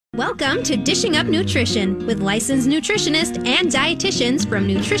Welcome to Dishing Up Nutrition with licensed nutritionists and dietitians from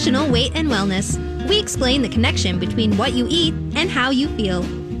Nutritional Weight and Wellness. We explain the connection between what you eat and how you feel.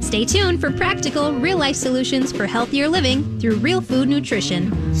 Stay tuned for practical, real-life solutions for healthier living through real food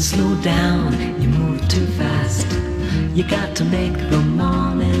nutrition. Slow down, you move too fast. You got to make the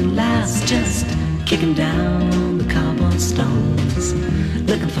morning last. Just kicking down the cobblestones,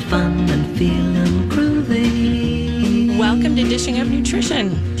 looking for fun and feeling groovy. Welcome to Dishing Up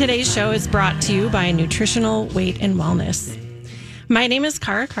Nutrition. Today's show is brought to you by Nutritional Weight and Wellness. My name is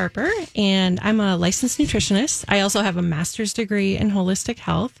Cara Carper, and I'm a licensed nutritionist. I also have a master's degree in holistic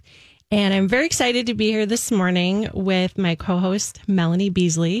health, and I'm very excited to be here this morning with my co-host, Melanie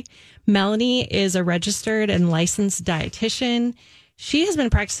Beasley. Melanie is a registered and licensed dietitian. She has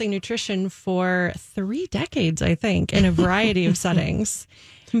been practicing nutrition for 3 decades, I think, in a variety of settings.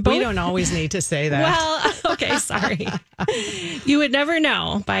 We don't always need to say that. Well, okay, sorry. You would never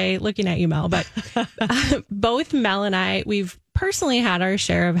know by looking at you, Mel. But both Mel and I, we've personally had our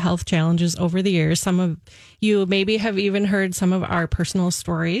share of health challenges over the years. Some of you maybe have even heard some of our personal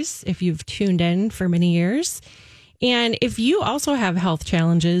stories if you've tuned in for many years. And if you also have health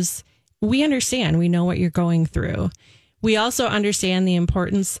challenges, we understand. We know what you're going through. We also understand the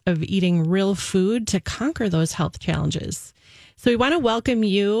importance of eating real food to conquer those health challenges. So we want to welcome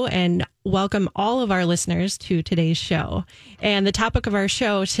you and welcome all of our listeners to today's show. And the topic of our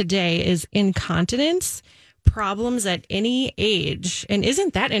show today is incontinence, problems at any age. And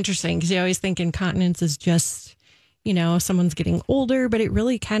isn't that interesting? Because you always think incontinence is just, you know, someone's getting older, but it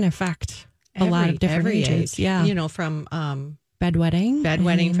really can affect a lot of different ages. Age. Yeah. You know, from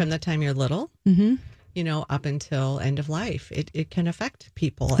bedwetting from the time you're little. Mm-hmm. You know, up until end of life. It can affect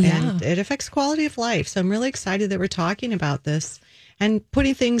people Yeah. and it affects quality of life. So I'm really excited that we're talking about this and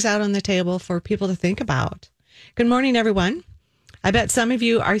putting things out on the table for people to think about. Good morning, everyone. I bet some of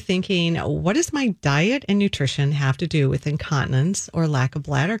you are thinking, what does my diet and nutrition have to do with incontinence or lack of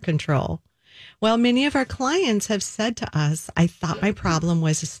bladder control? Well, many of our clients have said to us, I thought my problem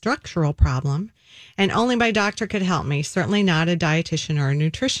was a structural problem and only my doctor could help me. Certainly not a dietitian or a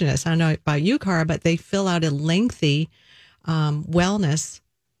nutritionist. I don't know about you, Cara, but they fill out a lengthy wellness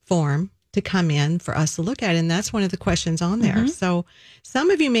form to come in for us to look at. And that's one of the questions on there. Mm-hmm. So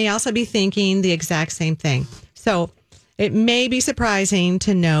some of you may also be thinking the exact same thing. So it may be surprising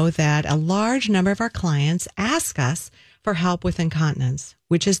to know that a large number of our clients ask us for help with incontinence,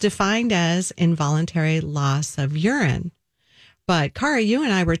 which is defined as involuntary loss of urine. But Cara, you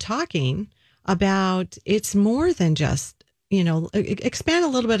and I were talking about it's more than just, you know, expand a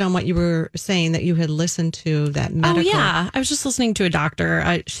little bit on what you were saying that you had listened to that medical. Oh, yeah. I was just listening to a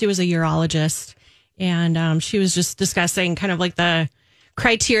doctor. She was a urologist, and she was just discussing kind of like the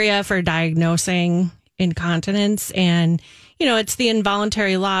criteria for diagnosing incontinence. And, you know, it's the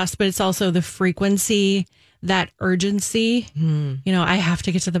involuntary loss, but it's also the frequency, that urgency. You know, I have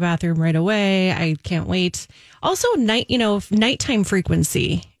to get to the bathroom right away. I can't wait. Also, nighttime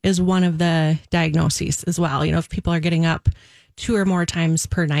frequency is one of the diagnoses as well. You know, if people are getting up 2 or more times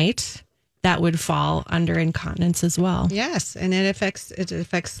per night, that would fall under incontinence as well. Yes, and it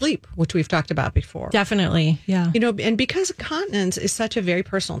affects sleep, which we've talked about before. Definitely, yeah. You know, and because incontinence is such a very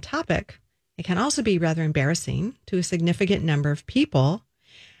personal topic, it can also be rather embarrassing to a significant number of people.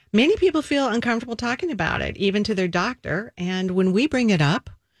 Many people feel uncomfortable talking about it, even to their doctor. And when we bring it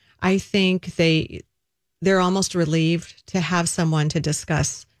up, I think they're almost relieved to have someone to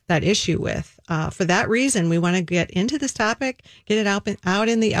discuss that issue with. For that reason, we want to get into this topic, get it out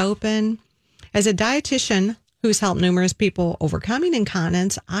in the open. As a dietitian who's helped numerous people overcoming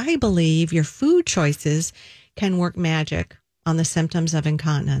incontinence, I believe your food choices can work magic on the symptoms of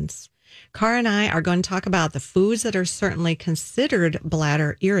incontinence. Cara and I are going to talk about the foods that are certainly considered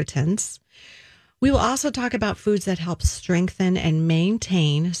bladder irritants. We will also talk about foods that help strengthen and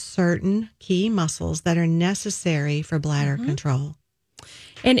maintain certain key muscles that are necessary for bladder control.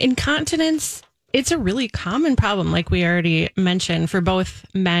 And incontinence, it's a really common problem, like we already mentioned, for both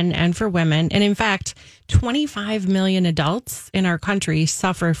men and for women. And in fact, 25 million adults in our country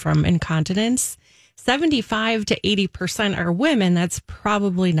suffer from incontinence. 75 to 80% are women. That's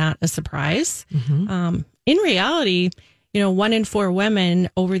probably not a surprise. Mm-hmm. In reality, you know, 1 in 4 women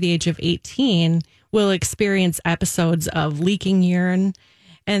over the age of 18 will experience episodes of leaking urine.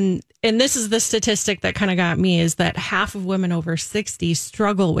 And this is the statistic that kind of got me, is that half of women over 60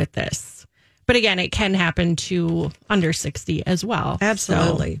 struggle with this. But again, it can happen to under 60 as well.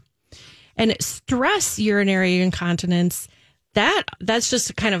 Absolutely. So, and stress urinary incontinence, that's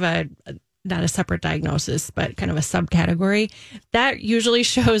just kind of not a separate diagnosis, but kind of a subcategory that usually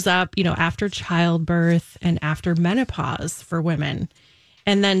shows up, you know, after childbirth and after menopause for women.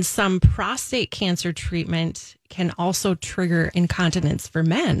 And then some prostate cancer treatment can also trigger incontinence for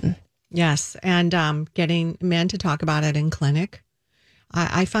men. Yes. And getting men to talk about it in clinic.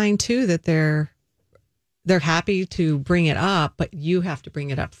 I find too that they're happy to bring it up, but you have to bring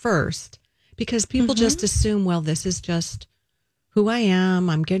it up first because people just assume, well, this is just who I am.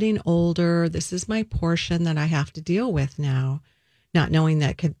 I'm getting older. This is my portion that I have to deal with now, not knowing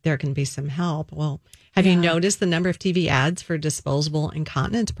that there can be some help. Well, have you noticed the number of TV ads for disposable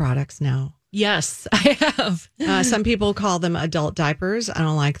incontinence products now? Yes, I have. Some people call them adult diapers. I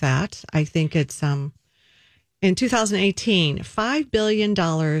don't like that. I think it's in 2018, $5 billion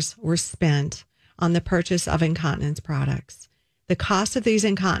were spent on the purchase of incontinence products. The cost of these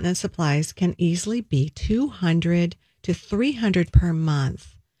incontinence supplies can easily be $200 to $300 per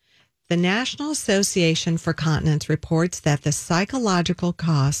month. The National Association for Continence reports that the psychological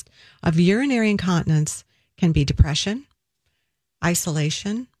cost of urinary incontinence can be depression,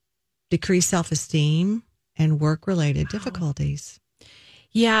 isolation, decreased self-esteem, and work-related difficulties.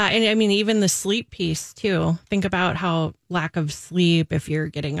 Yeah, and I mean, even the sleep piece too. Think about how lack of sleep, if you're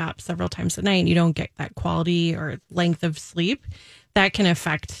getting up several times a night and you don't get that quality or length of sleep, that can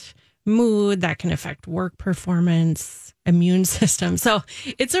affect mood, that can affect work performance, immune system. So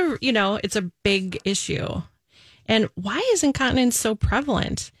it's a big issue. And why is incontinence so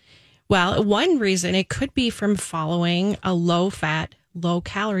prevalent? Well, one reason it could be from following a low-fat,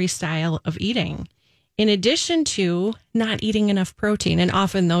 low-calorie style of eating, in addition to not eating enough protein. And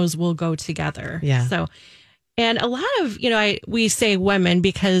often those will go together. Yeah. So, and a lot of, we say women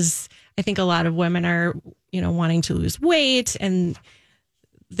because I think a lot of women are, wanting to lose weight and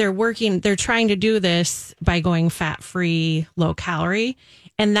they're trying to do this by going fat-free, low-calorie.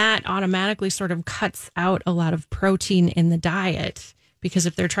 And that automatically sort of cuts out a lot of protein in the diet because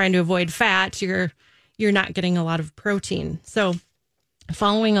if they're trying to avoid fat, you're not getting a lot of protein. So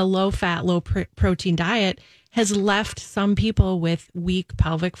following a low-fat, low-protein diet has left some people with weak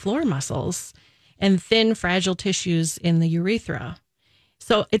pelvic floor muscles and thin, fragile tissues in the urethra.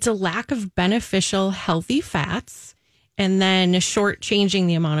 So it's a lack of beneficial, healthy fats and then shortchanging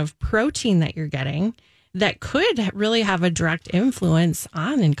the amount of protein that you're getting that could really have a direct influence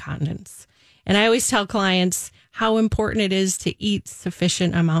on incontinence. And I always tell clients how important it is to eat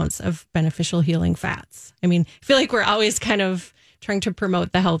sufficient amounts of beneficial healing fats. I mean, I feel like we're always kind of trying to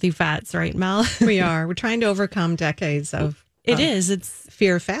promote the healthy fats, right, Mel? We are. We're trying to overcome decades of it's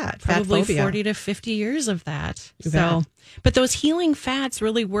fear of fat, probably fat phobia. 40 to 50 years of that. You bet. But those healing fats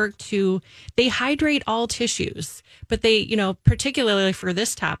really work they hydrate all tissues, but they, particularly for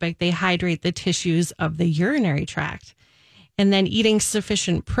this topic, they hydrate the tissues of the urinary tract. And then eating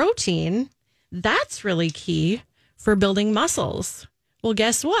sufficient protein, that's really key for building muscles. Well,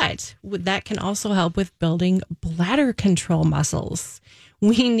 guess what? That can also help with building bladder control muscles.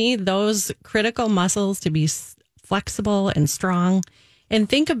 We need those critical muscles to be flexible and strong. And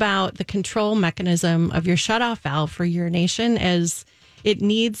think about the control mechanism of your shutoff valve for urination as it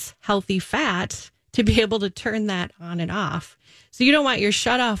needs healthy fat to be able to turn that on and off. So you don't want your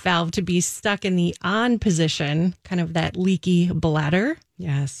shutoff valve to be stuck in the on position, kind of that leaky bladder.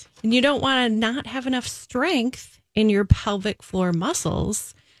 Yes. And you don't want to not have enough strength in your pelvic floor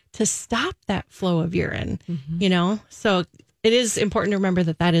muscles to stop that flow of urine, So it is important to remember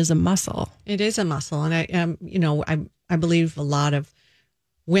that is a muscle. It is a muscle. And I believe a lot of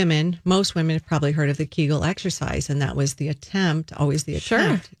most women have probably heard of the Kegel exercise. And that was always the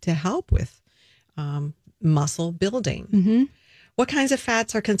attempt to help with muscle building. Mm-hmm. What kinds of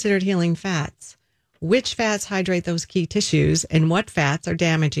fats are considered healing fats? Which fats hydrate those key tissues and what fats are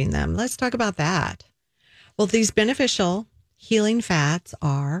damaging them? Let's talk about that. Well, these beneficial healing fats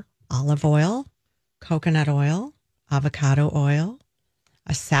are olive oil, coconut oil, avocado oil,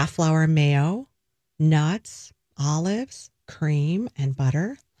 a safflower mayo, nuts, olives, cream, and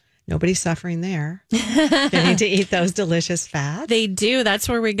butter. Nobody's suffering there. They need to eat those delicious fats. They do. That's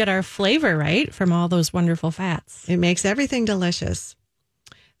where we get our flavor, right? From all those wonderful fats. It makes everything delicious.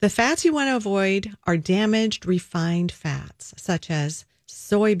 The fats you want to avoid are damaged, refined fats, such as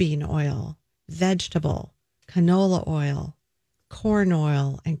soybean oil, vegetable, canola oil, corn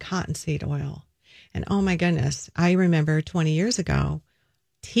oil, and cottonseed oil. And oh my goodness, I remember 20 years ago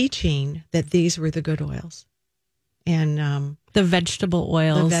teaching that these were the good oils. And the vegetable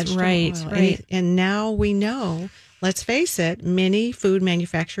oils, right. And now we know, let's face it, many food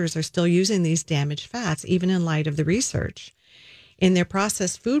manufacturers are still using these damaged fats, even in light of the research. In their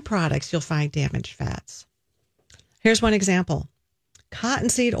processed food products, you'll find damaged fats. Here's one example.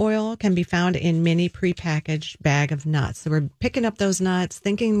 Cottonseed oil can be found in many prepackaged bag of nuts. So we're picking up those nuts,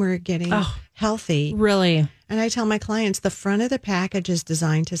 thinking we're getting healthy. Really? And I tell my clients the front of the package is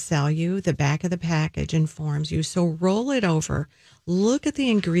designed to sell you. The back of the package informs you. So roll it over. Look at the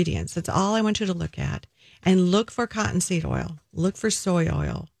ingredients. That's all I want you to look at. And look for cottonseed oil. Look for soy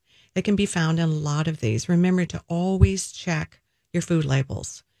oil. That can be found in a lot of these. Remember to always check your food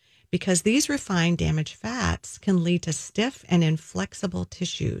labels because these refined damaged fats can lead to stiff and inflexible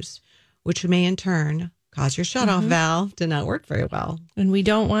tissues, which may in turn cause your shutoff valve to not work very well. And we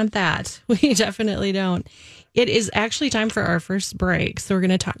don't want that. We definitely don't. It is actually time for our first break. So we're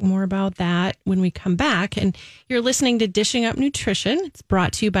going to talk more about that when we come back. And you're listening to Dishing Up Nutrition. It's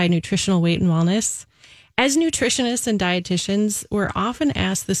brought to you by Nutritional Weight and Wellness. As nutritionists and dietitians, we're often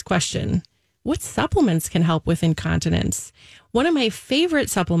asked this question: what supplements can help with incontinence? One of my favorite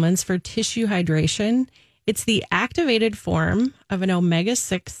supplements for tissue hydration, it's the activated form of an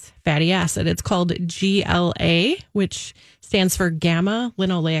omega-6 fatty acid. It's called GLA, which stands for gamma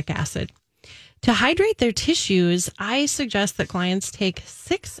linoleic acid. To hydrate their tissues, I suggest that clients take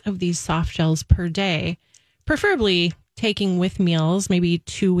 6 of these soft gels per day, preferably taking with meals, maybe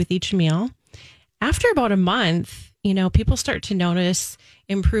 2 with each meal. After about a month, people start to notice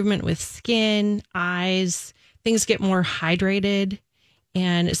improvement with skin, eyes, things get more hydrated.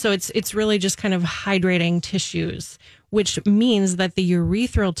 And so it's really just kind of hydrating tissues, which means that the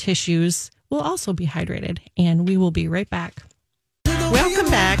urethral tissues will also be hydrated. And we will be right back.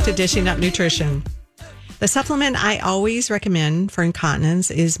 Welcome back to Dishing Up Nutrition. The supplement I always recommend for incontinence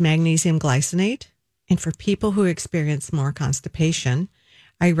is magnesium glycinate. And for people who experience more constipation,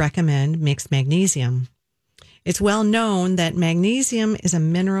 I recommend mixed magnesium. It's well known that magnesium is a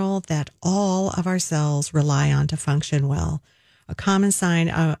mineral that all of our cells rely on to function well. A common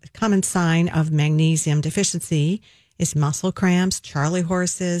sign of magnesium deficiency is muscle cramps, Charlie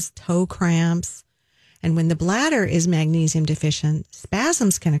horses, toe cramps. And when the bladder is magnesium deficient,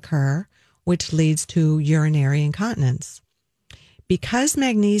 spasms can occur, which leads to urinary incontinence. Because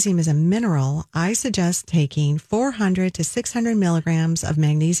magnesium is a mineral, I suggest taking 400 to 600 milligrams of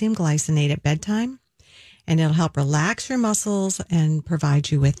magnesium glycinate at bedtime, and it'll help relax your muscles and provide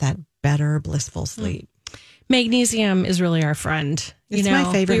you with that better, blissful sleep. Magnesium is really our friend. It's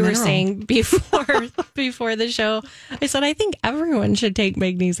my favorite we were mineral. saying before the show, I said, I think everyone should take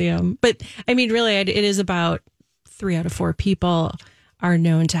magnesium. But I mean, really, it is about 3 out of 4 people are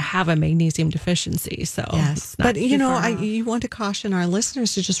known to have a magnesium deficiency. So yes, but you want to caution our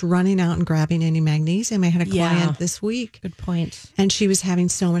listeners to just running out and grabbing any magnesium. I had a client this week. Good point. And she was having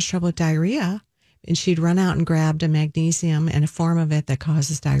so much trouble with diarrhea. And she'd run out and grabbed a magnesium and a form of it that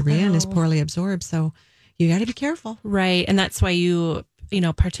causes diarrhea and is poorly absorbed. So you got to be careful. Right. And that's why you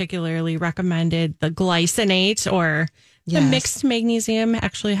particularly recommended the glycinate or the mixed magnesium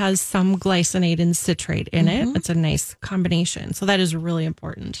actually has some glycinate and citrate in it. It's a nice combination. So that is really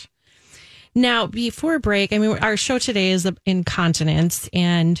important. Now, before break, our show today is incontinence.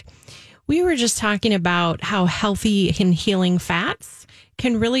 And we were just talking about how healthy and healing fats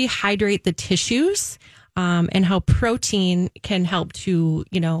can really hydrate the tissues and how protein can help to,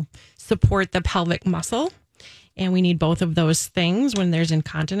 support the pelvic muscle. And we need both of those things when there's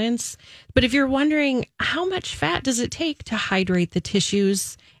incontinence. But if you're wondering, how much fat does it take to hydrate the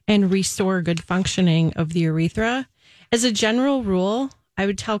tissues and restore good functioning of the urethra? As a general rule, I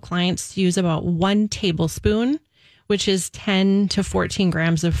would tell clients to use about 1 tablespoon, which is 10 to 14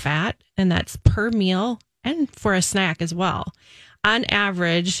 grams of fat. And that's per meal and for a snack as well. On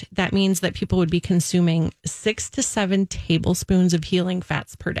average, that means that people would be consuming 6 to 7 tablespoons of healing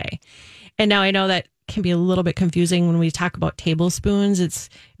fats per day. And now I know that can be a little bit confusing when we talk about tablespoons. It's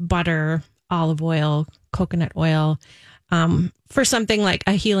butter, olive oil, coconut oil. For something like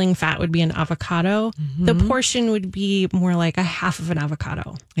a healing fat would be an avocado. The portion would be more like a half of an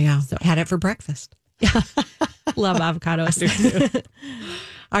avocado. Yeah. So, had it for breakfast. love avocados.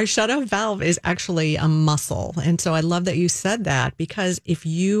 Our shutoff valve is actually a muscle. And so I love that you said that, because if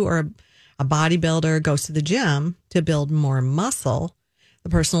you are a bodybuilder, goes to the gym to build more muscle, the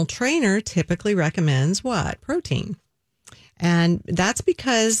personal trainer typically recommends what? Protein. And that's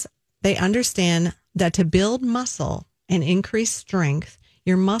because they understand that to build muscle and increase strength,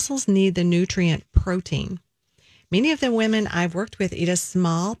 your muscles need the nutrient protein. Many of the women I've worked with eat a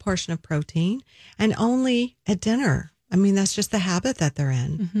small portion of protein and only at dinner. That's just the habit that they're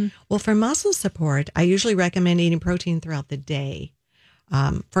in. Well, for muscle support, I usually recommend eating protein throughout the day.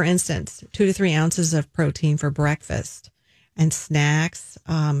 For instance, 2 to 3 ounces of protein for breakfast, and snacks,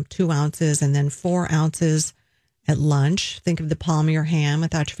 2 ounces, and then 4 ounces at lunch. Think of the palm of your hand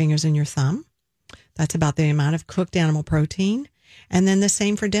without your fingers and your thumb. That's about the amount of cooked animal protein. And then the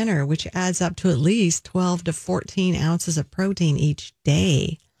same for dinner, which adds up to at least 12 to 14 ounces of protein each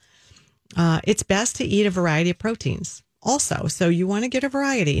day. It's best to eat a variety of proteins also. So you want to get a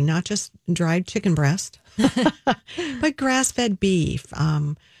variety, not just dried chicken breast, but grass-fed beef,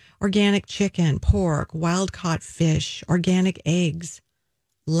 organic chicken, pork, wild-caught fish, organic eggs,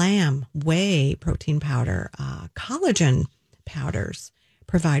 lamb, whey protein powder, collagen powders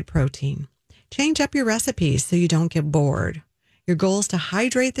provide protein. Change up your recipes so you don't get bored. Your goal is to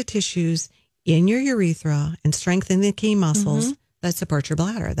hydrate the tissues in your urethra and strengthen the key muscles that support your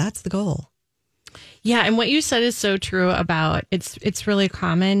bladder. That's the goal. Yeah, and what you said is so true about it's really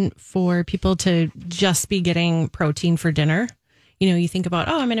common for people to just be getting protein for dinner. You think about,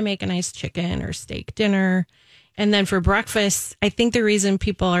 I'm going to make a nice chicken or steak dinner. And then for breakfast, I think the reason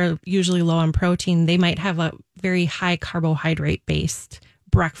people are usually low on protein, they might have a very high carbohydrate based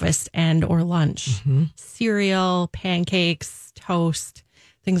breakfast and or lunch. Cereal, pancakes, toast,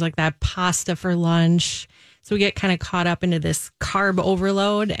 things like that, pasta for lunch. So we get kind of caught up into this carb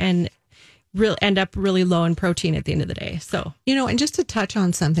overload and end up really low in protein at the end of the day. So, and just to touch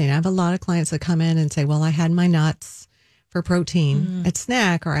on something, I have a lot of clients that come in and say, well, I had my nuts for protein at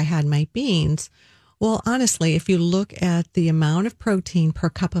snack, or I had my beans. Well, honestly, if you look at the amount of protein per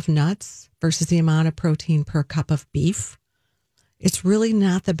cup of nuts versus the amount of protein per cup of beef, it's really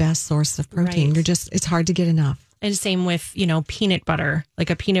not the best source of protein. Right. It's hard to get enough. And same with, peanut butter, like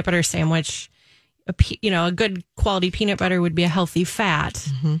a peanut butter sandwich. A good quality peanut butter would be a healthy fat,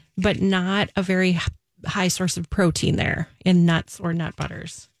 but not a very high source of protein there in nuts or nut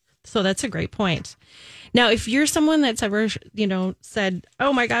butters. So that's a great point. Now, if you're someone that's ever, said,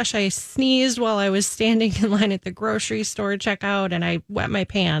 oh my gosh, I sneezed while I was standing in line at the grocery store checkout and I wet my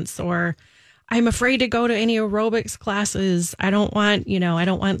pants, or I'm afraid to go to any aerobics classes. I don't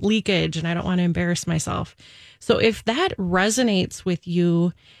want leakage and I don't want to embarrass myself. So if that resonates with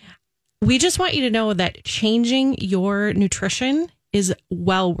you, we just want you to know that changing your nutrition is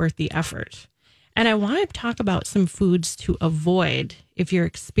well worth the effort. And I want to talk about some foods to avoid if you're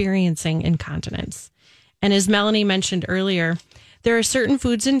experiencing incontinence. And as Melanie mentioned earlier, there are certain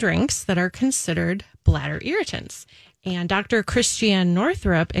foods and drinks that are considered bladder irritants. And Dr. Christiane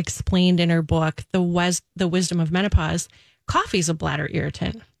Northrup explained in her book, The Wisdom of Menopause, coffee is a bladder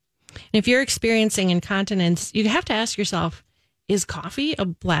irritant. And if you're experiencing incontinence, you have to ask yourself, is coffee a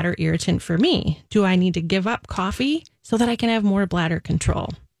bladder irritant for me? Do I need to give up coffee so that I can have more bladder control?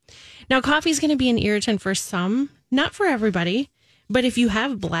 Now, coffee is going to be an irritant for some, not for everybody. But if you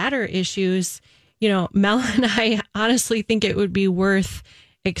have bladder issues, Mel and I honestly think it would be worth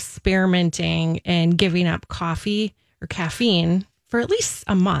experimenting and giving up coffee or caffeine for at least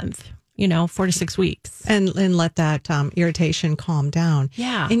a month, 4 to 6 weeks. And let that irritation calm down.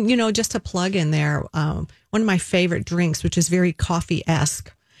 Yeah. And, just to plug in there, one of my favorite drinks, which is very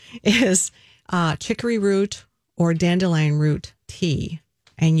coffee-esque, is chicory root or dandelion root tea.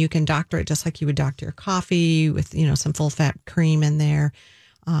 And you can doctor it just like you would doctor your coffee with, some full-fat cream in there.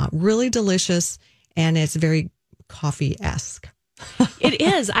 Really delicious, and it's very coffee-esque. It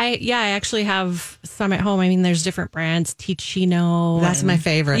is. I actually have some at home. I mean, there's different brands. Ticino. That's my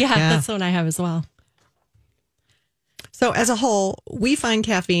favorite. Yeah, that's the one I have as well. So as a whole, we find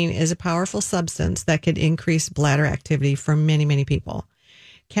caffeine is a powerful substance that could increase bladder activity for many, many people.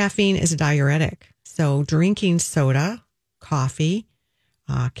 Caffeine is a diuretic. So drinking soda, coffee,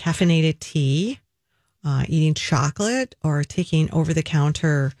 caffeinated tea, eating chocolate, or taking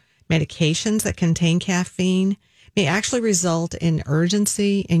over-the-counter medications that contain caffeine may actually result in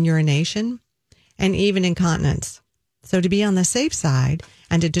urgency in urination and even incontinence. So to be on the safe side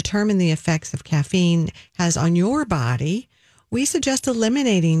and to determine the effects of caffeine has on your body, we suggest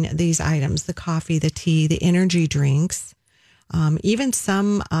eliminating these items, the coffee, the tea, the energy drinks, even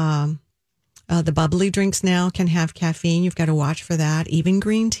some, the bubbly drinks now can have caffeine. You've got to watch for that. Even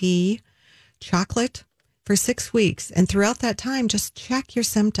green tea, chocolate for 6 weeks. And throughout that time, just check your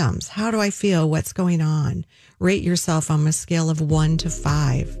symptoms. How do I feel? What's going on? Rate yourself on a scale of 1 to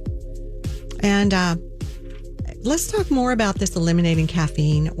 5. And let's talk more about this eliminating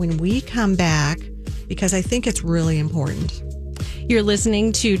caffeine when we come back, because I think it's really important. You're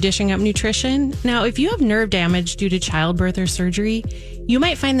listening to Dishing Up Nutrition. Now, if you have nerve damage due to childbirth or surgery, you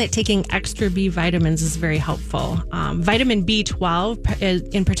might find that taking extra B vitamins is very helpful. Vitamin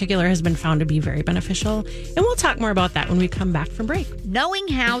B12 in particular has been found to be very beneficial. And we'll talk more about that when we come back from break. Knowing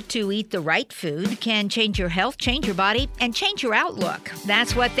how to eat the right food can change your health, change your body, and change your outlook.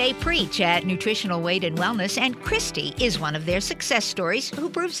 That's what they preach at Nutritional Weight and Wellness, and Christy is one of their success stories who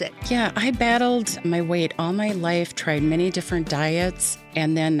proves it. Yeah, I battled my weight all my life, tried many different diets,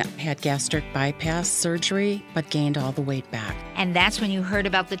 and then had gastric bypass surgery, but gained all the weight back. And that's when you heard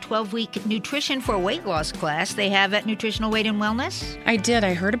about the 12-week Nutrition for Weight Loss class they have at Nutritional Weight and Wellness? I did.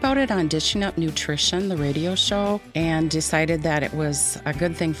 I heard about it on Dishing Up Nutrition, the radio show, and decided that it was a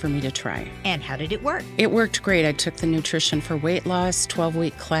good thing for me to try. And how did it work? It worked great. I took the Nutrition for Weight Loss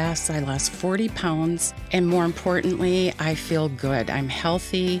 12-week class. I lost 40 pounds, and more importantly, I feel good. I'm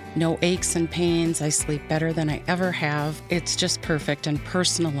healthy, no aches and pains. I sleep better than I ever have. It's just perfect and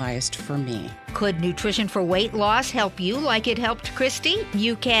personalized for me. Could Nutrition for Weight Loss help you like it helped Christy?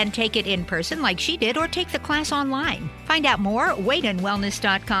 You can take it in person like she did or take the class online. Find out more at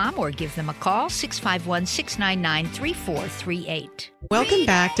weightandwellness.com or give them a call, 651-699-3438. Welcome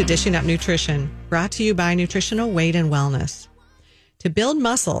back to Dishing Up Nutrition, brought to you by Nutritional Weight and Wellness. To build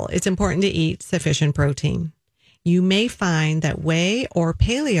muscle, it's important to eat sufficient protein. You may find that whey or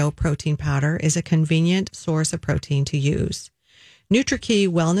paleo protein powder is a convenient source of protein to use. NutriKey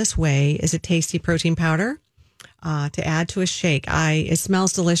Wellness Whey is a tasty protein powder to add to a shake. It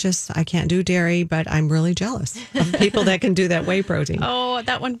smells delicious. I can't do dairy, but I'm really jealous of people that can do that whey protein. Oh,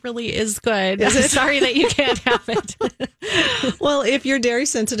 that one really is good. Is it? Sorry that you can't have it. Well, if you're dairy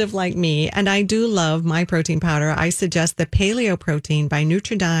sensitive like me, and I do love my protein powder, I suggest the Paleo Protein by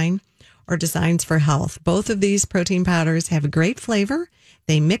Nutridyne or Designs for Health. Both of these protein powders have a great flavor.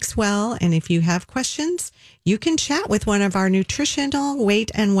 They mix well, and if you have questions, you can chat with one of our Nutritional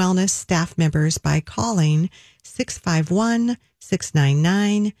Weight and Wellness staff members by calling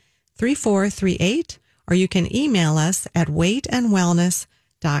 651-699-3438, or you can email us at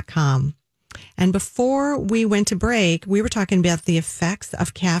weightandwellness.com. And before we went to break, we were talking about the effects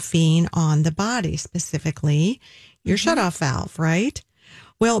of caffeine on the body, specifically your shutoff valve, right?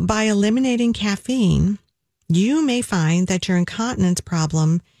 Well, by eliminating caffeine, you may find that your incontinence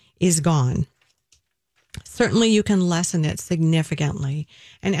problem is gone. Certainly, you can lessen it significantly.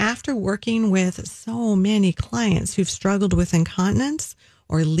 And after working with so many clients who've struggled with incontinence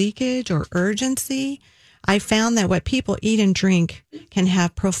or leakage or urgency, I found that what people eat and drink can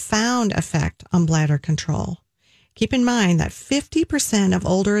have profound effect on bladder control. Keep in mind that 50% of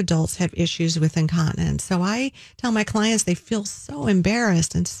older adults have issues with incontinence. So I tell my clients they feel so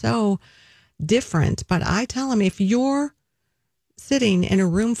embarrassed and so different. But I tell them, if you're sitting in a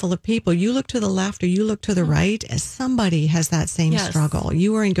room full of people, you look to the left or you look to the right, as somebody has that same struggle.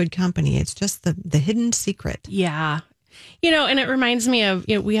 You are in good company. It's just the hidden secret. Yeah. And it reminds me of,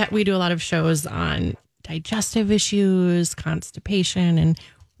 we do a lot of shows on digestive issues, constipation, and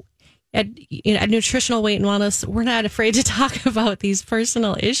at Nutritional Weight and Wellness, we're not afraid to talk about these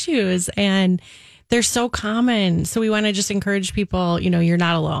personal issues, and they're so common. So we want to just encourage people, you're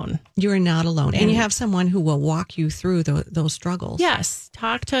not alone. You're not alone. And you have someone who will walk you through those struggles. Yes.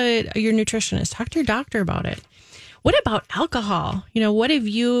 Talk to your nutritionist. Talk to your doctor about it. What about alcohol? What have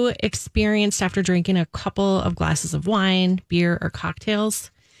you experienced after drinking a couple of glasses of wine, beer, or cocktails?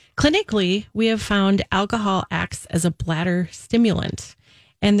 Clinically, we have found alcohol acts as a bladder stimulant,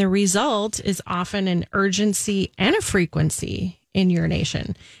 and the result is often an urgency and a frequency in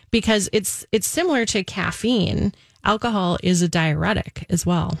urination, because it's similar to caffeine. Alcohol is a diuretic as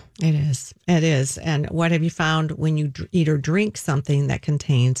well. It is. And what have you found when you eat or drink something that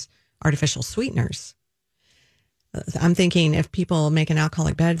contains artificial sweeteners? I'm thinking if people make an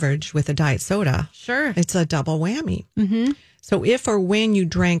alcoholic beverage with a diet soda, sure, it's a double whammy. Mm-hmm. So if or when you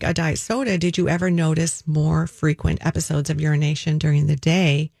drank a diet soda, did you ever notice more frequent episodes of urination during the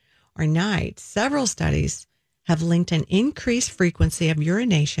day or night? Several studies have linked an increased frequency of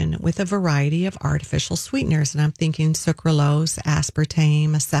urination with a variety of artificial sweeteners. And I'm thinking sucralose,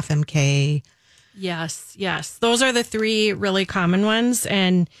 aspartame, FMK. Yes. Those are the three really common ones.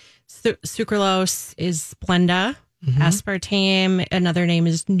 And sucralose is Splenda. Mm-hmm. Aspartame, another name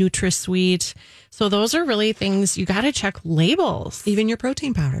is NutraSweet. So those are really things you got to check labels. Even your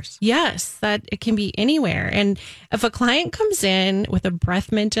protein powders. Yes, that it can be anywhere. And if a client comes in with a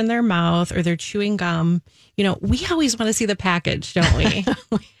breath mint in their mouth or they're chewing gum, we always want to see the package, don't we?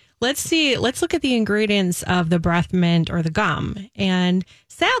 Let's look at the ingredients of the breath mint or the gum. And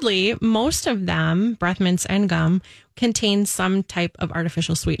sadly, most of them, breath mints and gum, contain some type of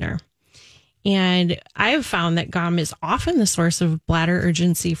artificial sweetener. And I've found that gum is often the source of bladder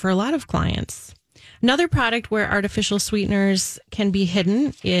urgency for a lot of clients. Another product where artificial sweeteners can be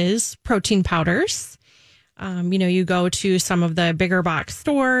hidden is protein powders. You go to some of the bigger box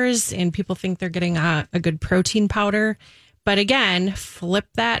stores and people think they're getting a good protein powder. But again, flip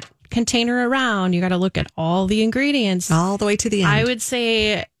that container around. You got to look at all the ingredients. All the way to the end. I would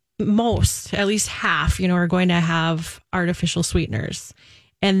say most, at least half, are going to have artificial sweeteners.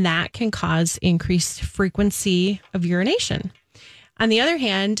 And that can cause increased frequency of urination. On the other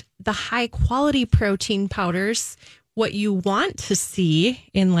hand, the high quality protein powders, what you want to see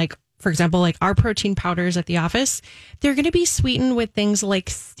in, like, for example, like our protein powders at the office, they're going to be sweetened with things like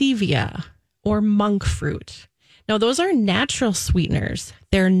stevia or monk fruit. Now, those are natural sweeteners.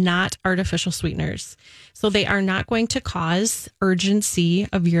 They're not artificial sweeteners. So they are not going to cause urgency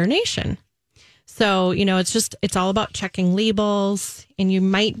of urination. So, it's all about checking labels, and you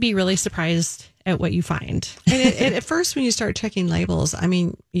might be really surprised at what you find. And at first, when you start checking labels, I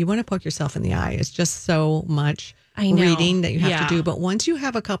mean, you want to poke yourself in the eye. It's just so much reading that you have to do. But once you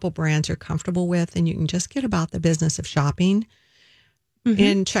have a couple brands you're comfortable with, and you can just get about the business of shopping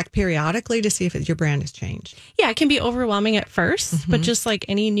and check periodically to see if your brand has changed. Yeah, it can be overwhelming at first, but just like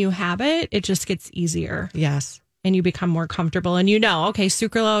any new habit, it just gets easier. Yes. And you become more comfortable, and okay,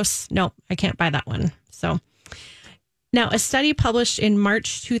 sucralose, nope, I can't buy that one. So now, a study published in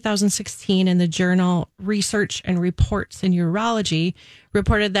March 2016 in the journal Research and Reports in Urology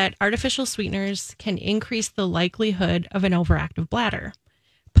reported that artificial sweeteners can increase the likelihood of an overactive bladder.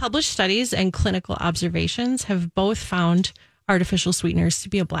 Published studies and clinical observations have both found artificial sweeteners to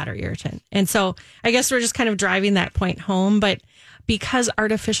be a bladder irritant. And so I guess we're just kind of driving that point home. But because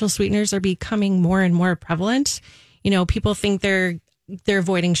artificial sweeteners are becoming more and more prevalent, people think they're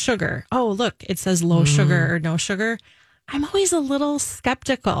avoiding sugar. Oh, look, it says low sugar or no sugar. I'm always a little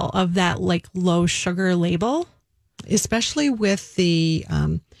skeptical of that, like, low sugar label, especially with the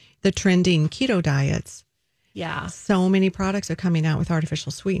trending keto diets. Yeah, so many products are coming out with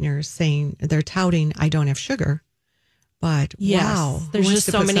artificial sweeteners, saying they're touting I don't have sugar, but wow, there's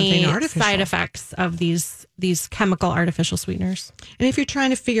just so many side effects of these chemical artificial sweeteners. And if you're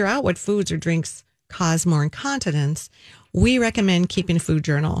trying to figure out what foods or drinks cause more incontinence, we recommend keeping a food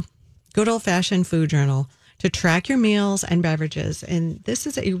journal, good old fashioned food journal, to track your meals and beverages. And this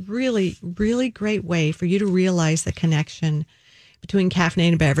is a really, really great way for you to realize the connection between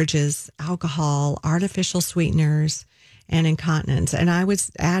caffeinated beverages, alcohol, artificial sweeteners, and incontinence. And I would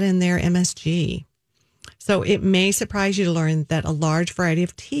add in there MSG. So it may surprise you to learn that a large variety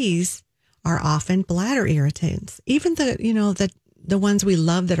of teas are often bladder irritants. Even the ones we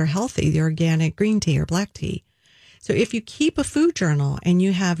love that are healthy, the organic green tea or black tea. So if you keep a food journal and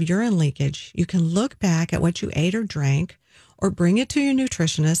you have urine leakage, you can look back at what you ate or drank, or bring it to your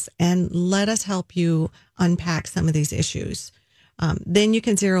nutritionist and let us help you unpack some of these issues. Then you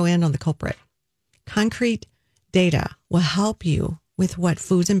can zero in on the culprit. Concrete data will help you with what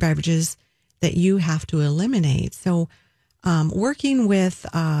foods and beverages that you have to eliminate. So working with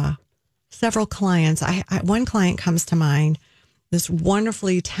several clients, one client comes to mind, this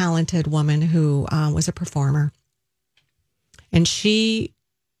wonderfully talented woman who was a performer. And she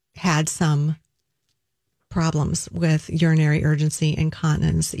had some problems with urinary urgency,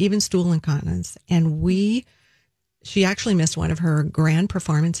 incontinence, even stool incontinence. And she actually missed one of her grand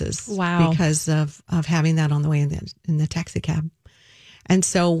performances. Wow. Because of having that on the way in the taxi cab. And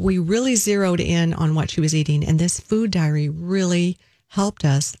so we really zeroed in on what she was eating. And this food diary really helped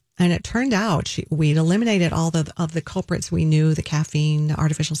us. And it turned out we'd eliminated all of the culprits we knew, the caffeine, the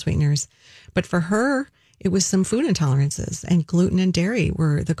artificial sweeteners. But for her, it was some food intolerances, and gluten and dairy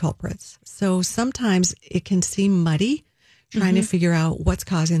were the culprits. So sometimes it can seem muddy trying to figure out what's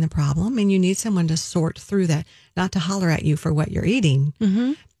causing the problem. And you need someone to sort through that, not to holler at you for what you're eating,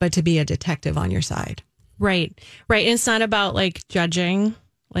 but to be a detective on your side. Right. And it's not about like judging,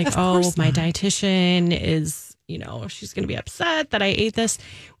 like, my dietitian is, she's going to be upset that I ate this.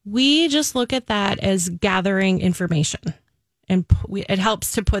 We just look at that as gathering information. And it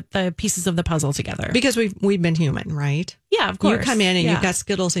helps to put the pieces of the puzzle together. Because we've been human, right? Yeah, of course. You come in and you've got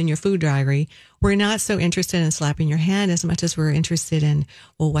Skittles in your food diary. We're not so interested in slapping your hand as much as we're interested in,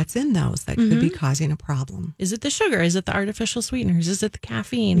 what's in those that could be causing a problem. Is it the sugar? Is it the artificial sweeteners? Is it the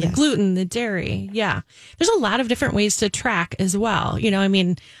caffeine, the gluten, the dairy? Yeah. There's a lot of different ways to track as well.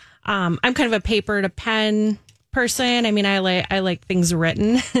 I'm kind of a paper to pen person. I mean, I like things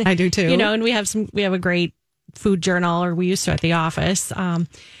written. I do too. And we have a great food journal, or we used to at the office.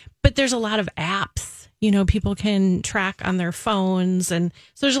 But there's a lot of apps, people can track on their phones. And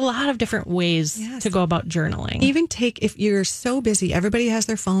so there's a lot of different ways to go about journaling. Even if you're so busy, everybody has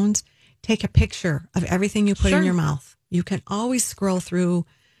their phones, take a picture of everything you put in your mouth. You can always scroll through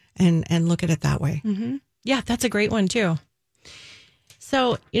and look at it that way. Mm-hmm. Yeah, that's a great one too.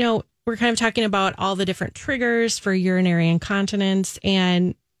 So, we're kind of talking about all the different triggers for urinary incontinence,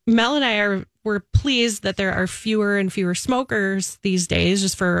 and Mel and I we're pleased that there are fewer and fewer smokers these days,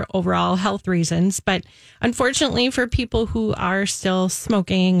 just for overall health reasons. But unfortunately, for people who are still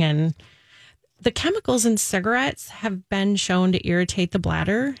smoking, and the chemicals in cigarettes have been shown to irritate the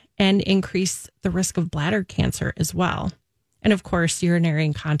bladder and increase the risk of bladder cancer as well. and of course, urinary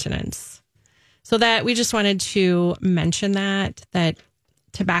incontinence. So that we just wanted to mention that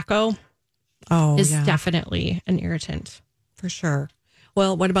tobacco is definitely an irritant. For sure.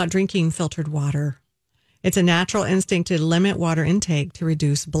 Well, what about drinking filtered water? It's a natural instinct to limit water intake to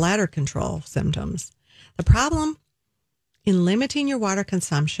reduce bladder control symptoms. The problem in limiting your water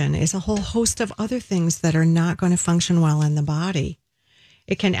consumption is a whole host of other things that are not going to function well in the body.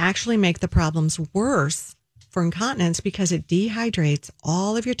 It can actually make the problems worse for incontinence because it dehydrates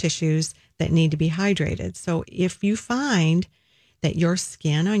all of your tissues that need to be hydrated. So if you find that your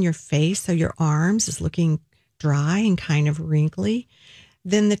skin on your face, so your arms, is looking dry and kind of wrinkly,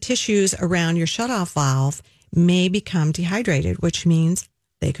 then the tissues around your shutoff valve may become dehydrated, which means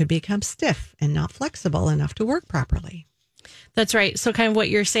they could become stiff and not flexible enough to work properly. That's right. So kind of what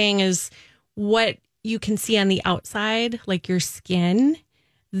you're saying is what you can see on the outside, like your skin,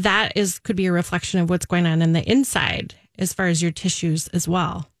 that could be a reflection of what's going on in the inside as far as your tissues as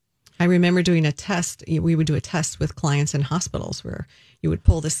well. I remember doing a test. We would do a test with clients in hospitals where you would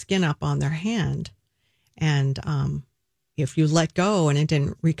pull the skin up on their hand. And if you let go and it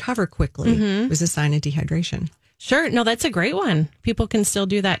didn't recover quickly, it was a sign of dehydration. Sure. No, that's a great one. People can still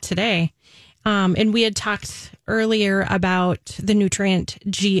do that today. And we had talked earlier about the nutrient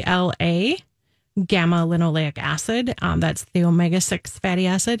GLA, gamma linoleic acid. That's the omega-6 fatty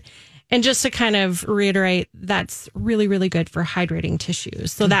acid. And just to kind of reiterate, that's really, really good for hydrating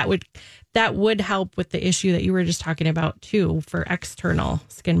tissues. So that would help with the issue that you were just talking about too, for external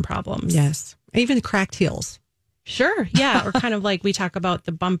skin problems. Yes. Even cracked heels. Sure. Yeah. Or kind of like we talk about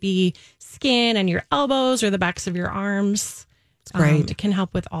the bumpy skin and your elbows or the backs of your arms. It's great. It can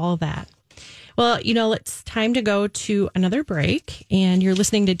help with all of that. Well, it's time to go to another break, and you're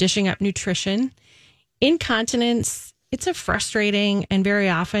listening to Dishing Up Nutrition. Incontinence, it's a frustrating and very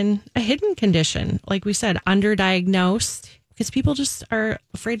often a hidden condition. Like we said, underdiagnosed because people just are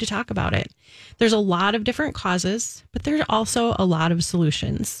afraid to talk about it. There's a lot of different causes, but there's also a lot of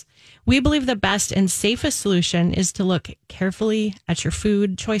solutions. We believe the best and safest solution is to look carefully at your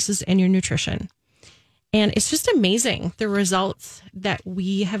food choices and your nutrition. And it's just amazing the results that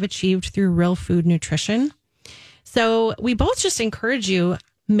we have achieved through Real Food Nutrition. So we both just encourage you,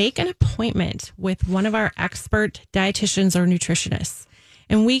 make an appointment with one of our expert dietitians or nutritionists,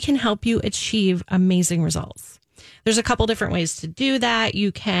 and we can help you achieve amazing results. There's a couple different ways to do that.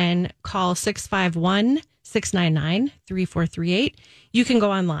 You can call 651-699-3438. You can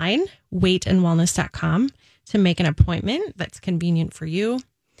go online, weightandwellness.com, to make an appointment that's convenient for you.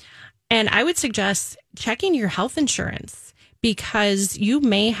 And I would suggest checking your health insurance because you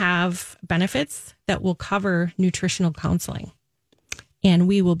may have benefits that will cover nutritional counseling. And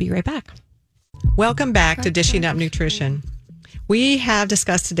we will be right back. Welcome back to Dishing Up Nutrition. We have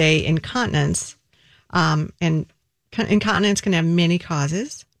discussed today incontinence. And incontinence can have many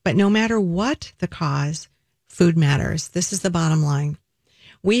causes, but no matter what the cause, food matters. This is the bottom line.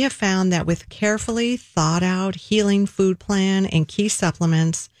 We have found that with carefully thought out healing food plan and key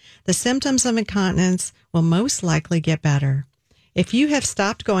supplements, the symptoms of incontinence will most likely get better. If you have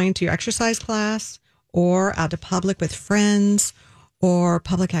stopped going to your exercise class or out to public with friends or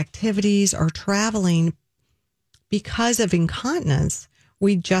public activities or traveling because of incontinence,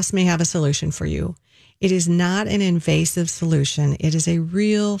 we just may have a solution for you. It is not an invasive solution. It is a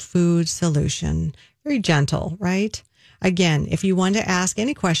real food solution. Very gentle, right? Again, if you want to ask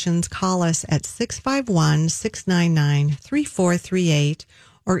any questions, call us at 651-699-3438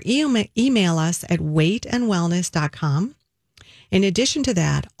 or email us at weightandwellness.com. In addition to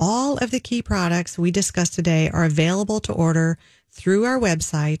that, all of the key products we discussed today are available to order through our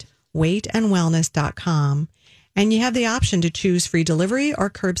website, weightandwellness.com, and you have the option to choose free delivery or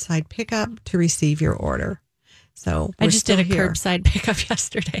curbside pickup to receive your order. So I just did a here. curbside pickup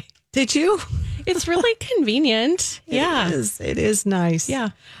yesterday. Did you? It's really convenient. Yeah. It is nice.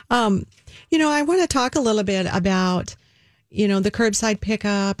 Yeah. I want to talk a little bit about, the curbside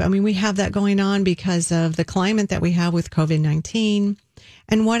pickup. I mean, we have that going on because of the climate that we have with COVID-19.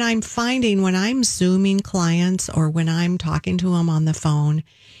 And what I'm finding when I'm Zooming clients or when I'm talking to them on the phone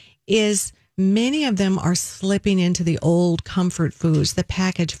is many of them are slipping into the old comfort foods, the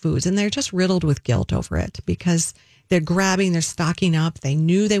packaged foods, and they're just riddled with guilt over it because they're stocking up. They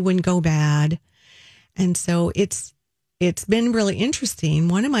knew they wouldn't go bad. And so it's been really interesting.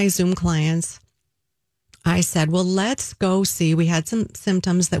 One of my Zoom clients, I said, well, let's go see. We had some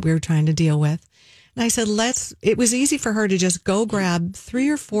symptoms that we were trying to deal with. And I said, it was easy for her to just go grab 3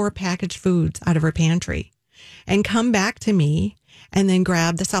 or 4 packaged foods out of her pantry and come back to me and then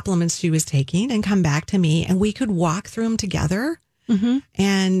grab the supplements she was taking and come back to me. And we could walk through them together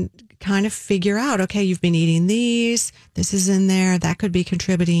and kind of figure out, okay, you've been eating these, this is in there, that could be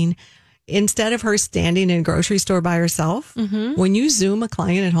contributing. Instead of her standing in a grocery store by herself, when you Zoom a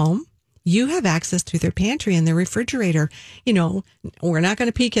client at home, you have access to their pantry and their refrigerator. You know, we're not going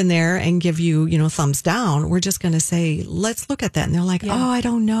to peek in there and give you, thumbs down. We're just going to say, let's look at that. And they're like, oh, I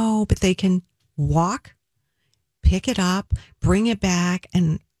don't know. But they can walk, pick it up, bring it back,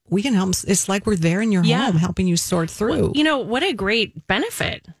 and we can help. It's like we're there in your home helping you sort through. Well, what a great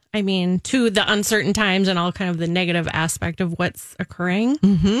benefit. I mean, to the uncertain times and all kind of the negative aspect of what's occurring.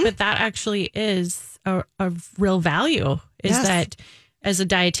 But that actually is a real value, is that as a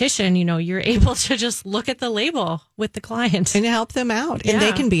dietitian, you're able to just look at the label with the client and help them out. And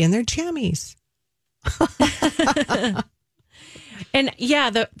they can be in their jammies. And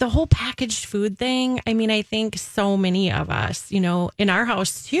the whole packaged food thing. I mean, I think so many of us, in our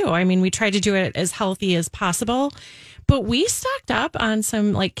house too. I mean, we try to do it as healthy as possible, but we stocked up on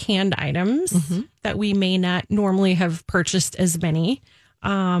some like canned items that we may not normally have purchased as many.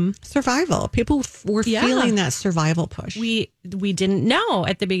 Survival. People were feeling that survival push. We didn't know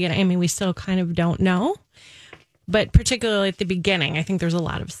at the beginning. I mean, we still kind of don't know, but particularly at the beginning, I think there's a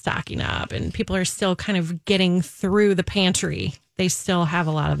lot of stocking up and people are still kind of getting through the pantry. They still have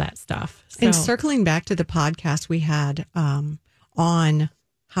a lot of that stuff. So. And circling back to the podcast we had on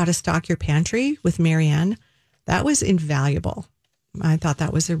how to stock your pantry with Marianne, that was invaluable. I thought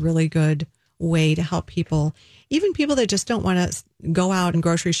that was a really good way to help people, even people that just don't want to go out and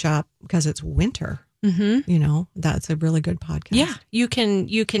grocery shop because it's winter. That's a really good podcast. Yeah, you can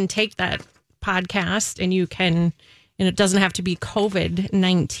take that podcast and it doesn't have to be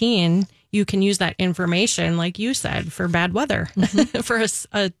COVID-19. You can use that information, like you said, for bad weather, for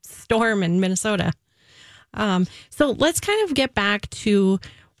a storm in Minnesota. So let's kind of get back to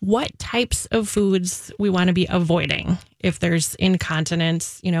what types of foods we want to be avoiding if there's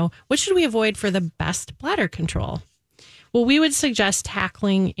incontinence. What should we avoid for the best bladder control? Well, we would suggest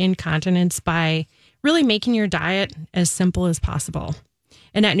tackling incontinence by really making your diet as simple as possible.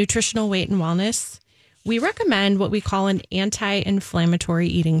 And at Nutritional Weight and Wellness, we recommend what we call an anti-inflammatory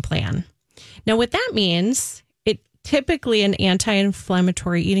eating plan. Now, what that means, typically an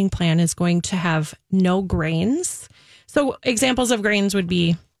anti-inflammatory eating plan is going to have no grains. So examples of grains would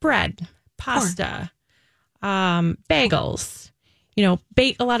be bread, pasta, bagels, a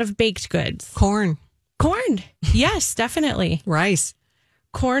lot of baked goods. Corn. Yes, definitely. Rice.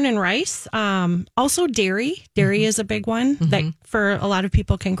 Corn and rice. Also dairy. Dairy is a big one that for a lot of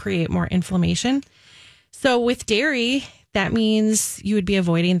people can create more inflammation. So with dairy, that means you would be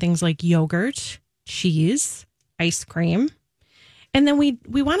avoiding things like yogurt, cheese, ice cream. And then we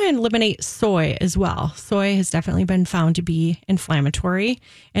want to eliminate soy as well. Soy has definitely been found to be inflammatory.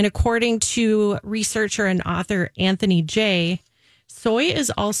 And according to researcher and author Anthony J., soy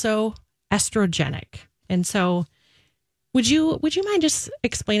is also estrogenic. And so would you mind just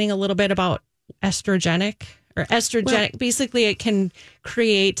explaining a little bit about estrogenic or estrogenic? Well, basically, it can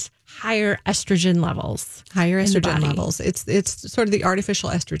create higher estrogen levels. Higher estrogen levels. It's sort of the artificial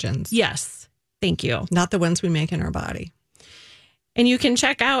estrogens. Yes. Thank you. Not the ones we make in our body. And you can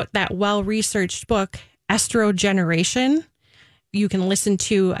check out that well-researched book, Estrogeneration. You can listen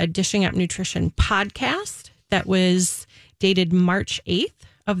to a Dishing Up Nutrition podcast that was dated March 8th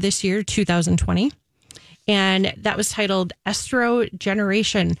of this year, 2020. And that was titled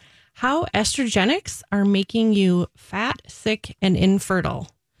Estrogeneration, How Estrogenics Are Making You Fat, Sick, and Infertile.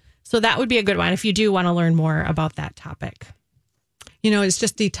 So that would be a good one if you do want to learn more about that topic. It's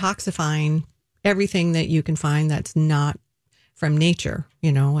just detoxifying everything that you can find that's not from nature,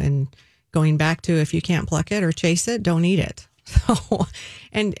 and going back to if you can't pluck it or chase it, don't eat it. So,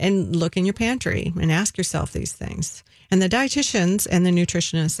 and look in your pantry and ask yourself these things. And the dietitians and the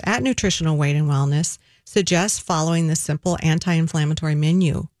nutritionists at Nutritional Weight and Wellness suggest following this simple anti-inflammatory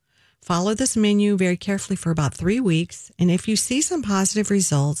menu. Follow this menu very carefully for about 3 weeks. And if you see some positive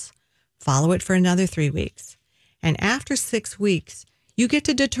results, follow it for another 3 weeks. And after 6 weeks, you get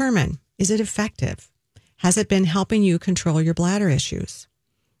to determine, is it effective? Has it been helping you control your bladder issues?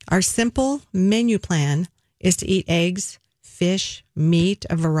 Our simple menu plan is to eat eggs, fish, meat,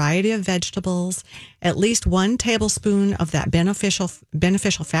 a variety of vegetables, at least 1 tablespoon of that beneficial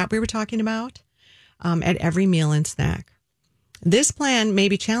fat we were talking about at every meal and snack. This plan may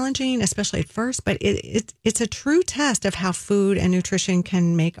be challenging, especially at first, but it's a true test of how food and nutrition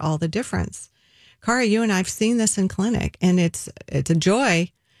can make all the difference. Cara, you and I have seen this in clinic, and it's a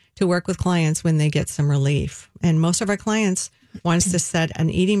joy to work with clients when they get some relief. And most of our clients want us to set an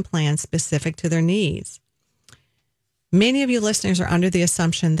eating plan specific to their needs. Many of you listeners are under the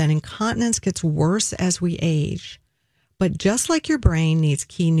assumption that incontinence gets worse as we age. But just like your brain needs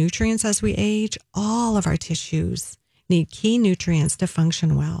key nutrients as we age, all of our tissues need key nutrients to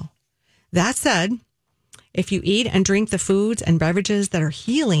function well. That said, if you eat and drink the foods and beverages that are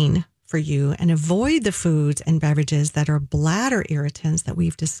healing for you and avoid the foods and beverages that are bladder irritants that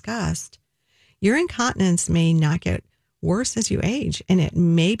we've discussed, your incontinence may not get worse as you age, and it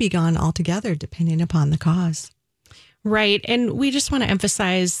may be gone altogether depending upon the cause. Right. And we just want to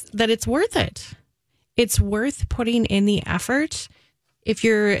emphasize that it's worth it. It's worth putting in the effort if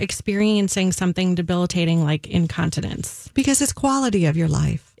you're experiencing something debilitating like incontinence. Because it's quality of your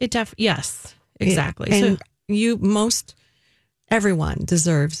life. Yes, exactly. And everyone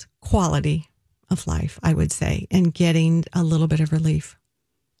deserves quality of life, I would say, and getting a little bit of relief.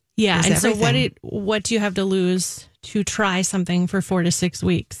 Yeah. And everything. so what do you have to lose to try something for 4 to 6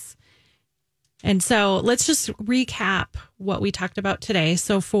 weeks? And so let's just recap what we talked about today.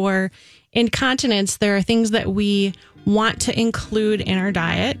 So for incontinence, there are things that we want to include in our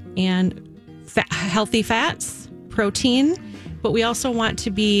diet, and healthy fats, protein, but we also want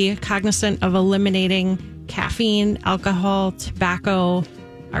to be cognizant of eliminating caffeine, alcohol, tobacco,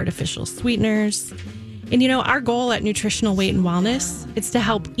 artificial sweeteners. And our goal at Nutritional Weight and Wellness is to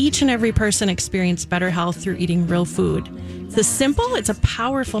help each and every person experience better health through eating real food. It's a simple, it's a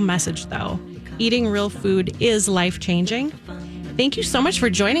powerful message though. Eating real food is life-changing. Thank you so much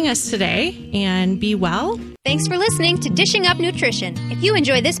for joining us today, and be well. Thanks for listening to Dishing Up Nutrition. If you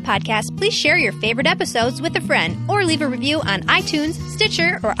enjoy this podcast, please share your favorite episodes with a friend or leave a review on iTunes,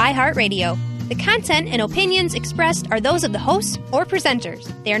 Stitcher, or iHeartRadio. The content and opinions expressed are those of the hosts or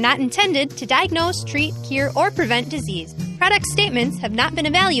presenters. They are not intended to diagnose, treat, cure, or prevent disease. Product statements have not been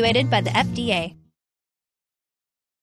evaluated by the FDA.